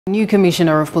New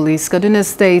Commissioner of Police, Kaduna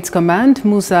State Command,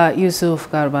 Musa Yusuf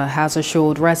Garba, has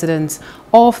assured residents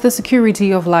of the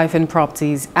security of life and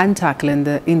properties and tackling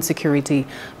the insecurity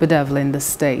bedeviling the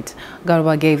state.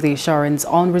 Garba gave the assurance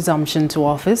on resumption to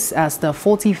office as the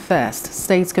 41st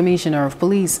State Commissioner of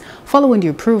Police following the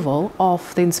approval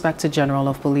of the Inspector General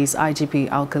of Police, IGP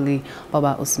Alkali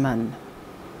Baba Usman.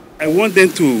 I want them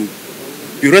to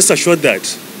be rest assured that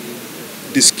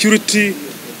the security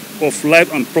of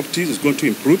life and property is going to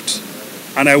improve,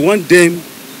 and I want them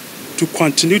to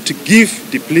continue to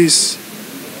give the police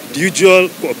the usual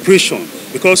cooperation,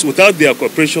 because without their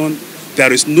cooperation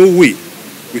there is no way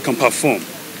we can perform.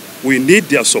 We need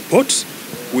their support,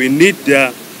 we need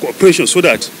their cooperation so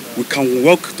that we can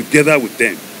work together with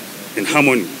them in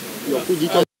harmony.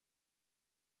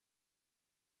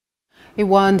 He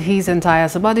warned his entire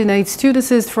subordinates to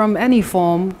desist from any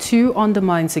form to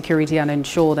undermine security and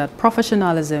ensure that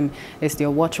professionalism is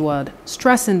their watchword,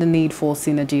 stressing the need for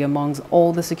synergy amongst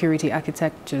all the security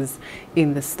architectures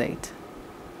in the state.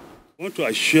 I want to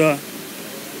assure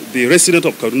the residents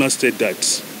of Kaduna State that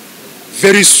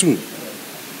very soon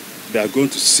they are going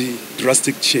to see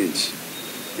drastic change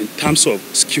in terms of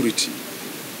security.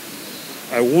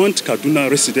 I want Kaduna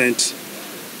residents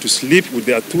to sleep with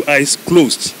their two eyes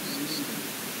closed.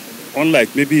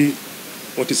 Unlike maybe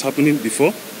what is happening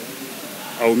before,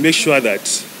 I will make sure that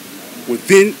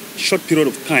within a short period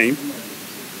of time,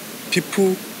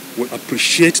 people will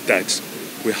appreciate that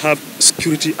we have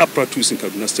security apparatus in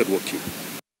Kaduna State working.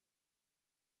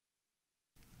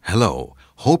 Hello,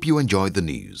 hope you enjoyed the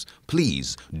news.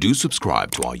 Please do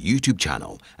subscribe to our YouTube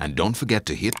channel and don't forget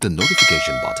to hit the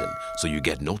notification button so you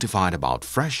get notified about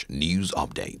fresh news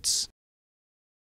updates.